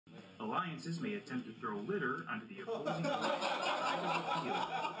alliances may attempt to throw litter onto the opposing side of the field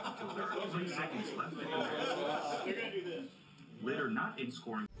until there are 3 seconds left in the match. They're gonna do this. Litter not in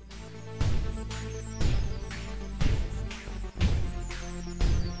scoring.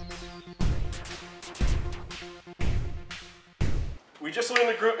 We just learned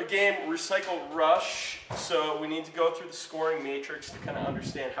the game Recycle Rush, so we need to go through the scoring matrix to kind of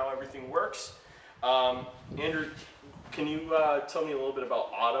understand how everything works. Andrew, can you tell me a little bit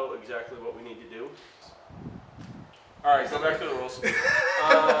about auto, exactly what we need to do? All right, go back to the rules.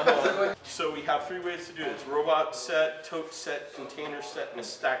 So we have 3 ways to do this: robot set, tote set, container set, and a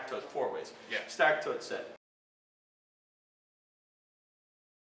stack tote. 4 ways. Yeah. Stack tote set.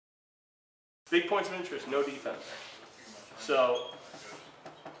 Big points of interest, no defense. So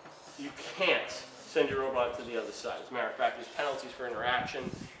you can't send your robot to the other side. As a matter of fact, there's penalties for interaction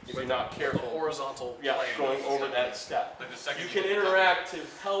if you're not careful. Horizontal. Yeah, going over that step. Like the second you can interact to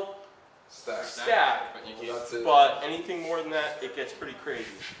help stack, but you can't. But anything more than that, it gets pretty crazy.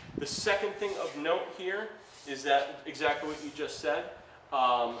 The second thing of note here is that exactly what you just said,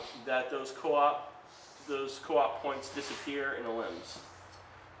 that those co-op points disappear in elims.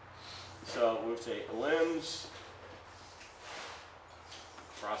 So we would say elims,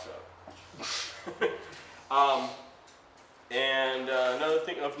 cross out. And another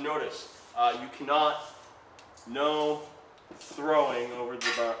thing of notice, you cannot, no throwing over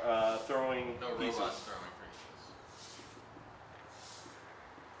the bar, throwing No pieces. robots throwing pieces.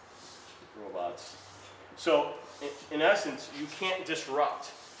 Robots. So in essence, you can't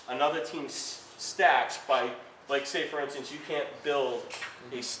disrupt another team's stacks by, like, say for instance, you can't build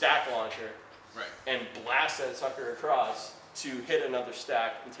a stack launcher and blast that sucker across to hit another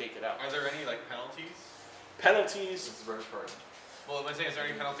stack and take it out. Are there any like penalties? Penalties. It's the first part. Well, I'm saying, is there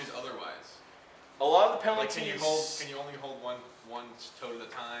any penalties otherwise? A lot of the penalties. Like, can you only hold one tote at a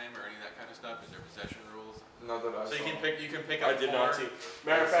time, or any of that kind of stuff? Is there possession rules? Not that I So saw. you can pick up. I did 4. not see.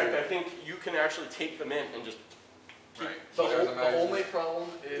 Matter of fact, I think you can actually take them in and just. Right. The only problem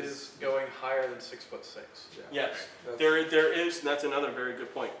is going higher than 6'6". Yeah. Yes, there is, and that's another very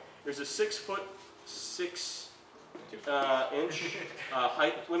good point. There's a 6'6" inch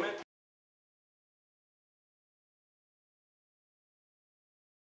height limit.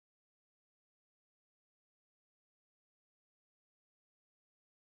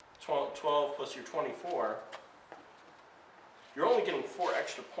 12 plus your 24. You're only getting 4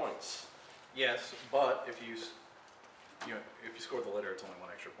 extra points. Yes, but if you score the litter, it's only 1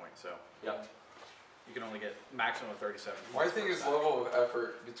 extra point. So yeah, you can only get maximum of 37. My thing is level of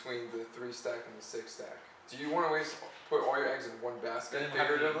effort between the 3 stack and the 6 stack. Do you want to put all your eggs in one basket? Then how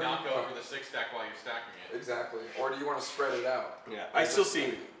do you knock over the 6 stack while you're stacking it? Exactly. Or do you want to spread it out? Yeah, I still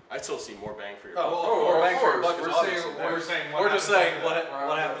see more bang for your buck. More bang for your buck. We're just saying what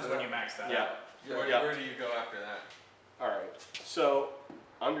happens when you max that. Yeah. Where do you go after that? All right. So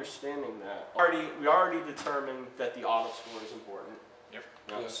understanding that, we already determined that the auto score is important. Yep.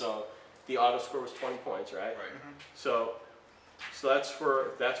 Yes. So the auto score was 20 points, right? Right. So that's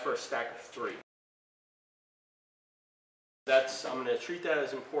for a stack of 3. I'm going to treat that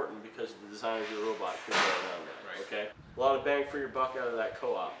as important because the design of your robot could go around that. Right. Okay. A lot of bang for your buck out of that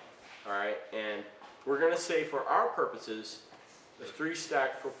co-op. All right. And we're going to say for our purposes, the 3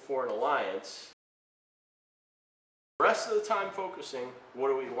 stack for an alliance. The rest of the time focusing, what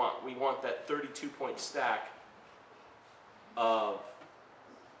do we want? We want that 32-point stack of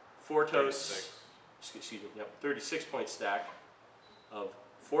 4 totes. 36. Excuse me. Yep. 36-point stack of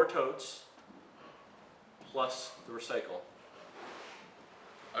 4 totes plus the recycle.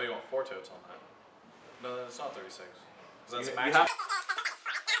 Oh, you want 4 totes on that? No, it's not 36. Because that's You maximum.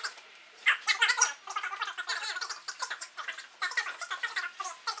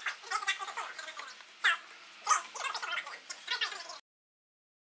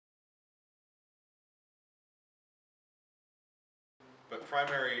 But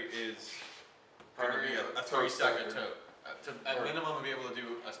primary is going to be a 3 stack of tote. At minimum, be able to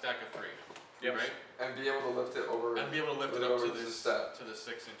do a stack of 3. Yep. Right? And be able to lift it over. And be able to lift it up to the step. to the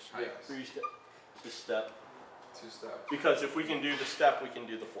 6-inch height. Yes. 3 step. The step. 2 step. Because if we can do the step, we can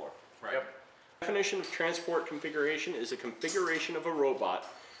do the floor. Right. Yep. Definition of transport configuration is a configuration of a robot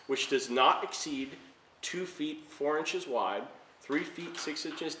which does not exceed 2 feet 4 inches wide, 3 feet 6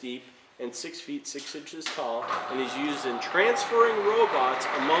 inches deep, and 6 feet 6 inches tall, and is used in transferring robots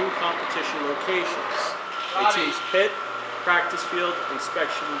among competition locations. A team's pit, practice field,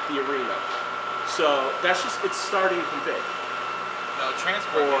 inspection, the arena. So that's just its starting config. No,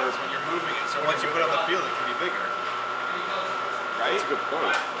 transport is when you're moving it, so once you put it on the field, it can be bigger. Right? That's a good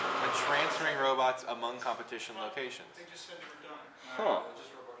point. When transferring robots among competition locations. They just said they were done. Huh.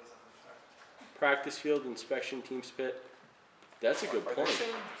 practice field, inspection, team spit. That's a good Are point.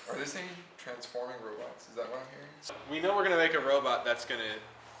 they saying transforming robots? Is that what I'm hearing? We know we're going to make a robot that's going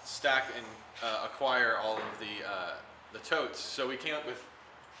to stack and acquire all of the totes. So we came up with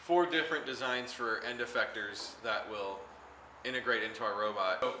 4 different designs for end effectors that will integrate into our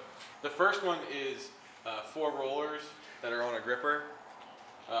robot. So the first one is 4 rollers that are on a gripper,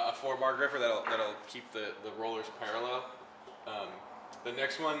 a 4-bar gripper that'll keep the rollers parallel. The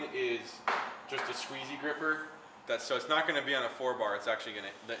next one is just a squeezy gripper. So it's not going to be on a 4-bar. It's actually going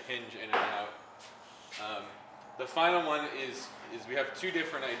to hinge in and out. The final one is we have 2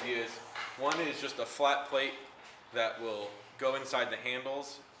 different ideas. One is just a flat plate that will go inside the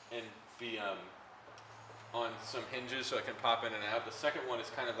handles and be on some hinges so it can pop in and out. The second one is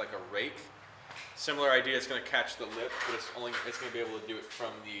kind of like a rake. Similar idea. It's going to catch the lip, but it's going to be able to do it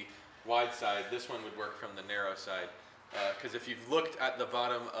from the wide side. This one would work from the narrow side. Because if you've looked at the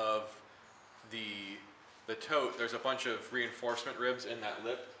bottom of the tote, there's a bunch of reinforcement ribs in that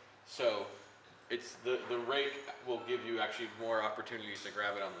lip. So it's the rake will give you actually more opportunities to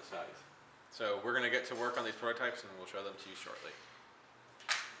grab it on the sides. So we're going to get to work on these prototypes and we'll show them to you shortly.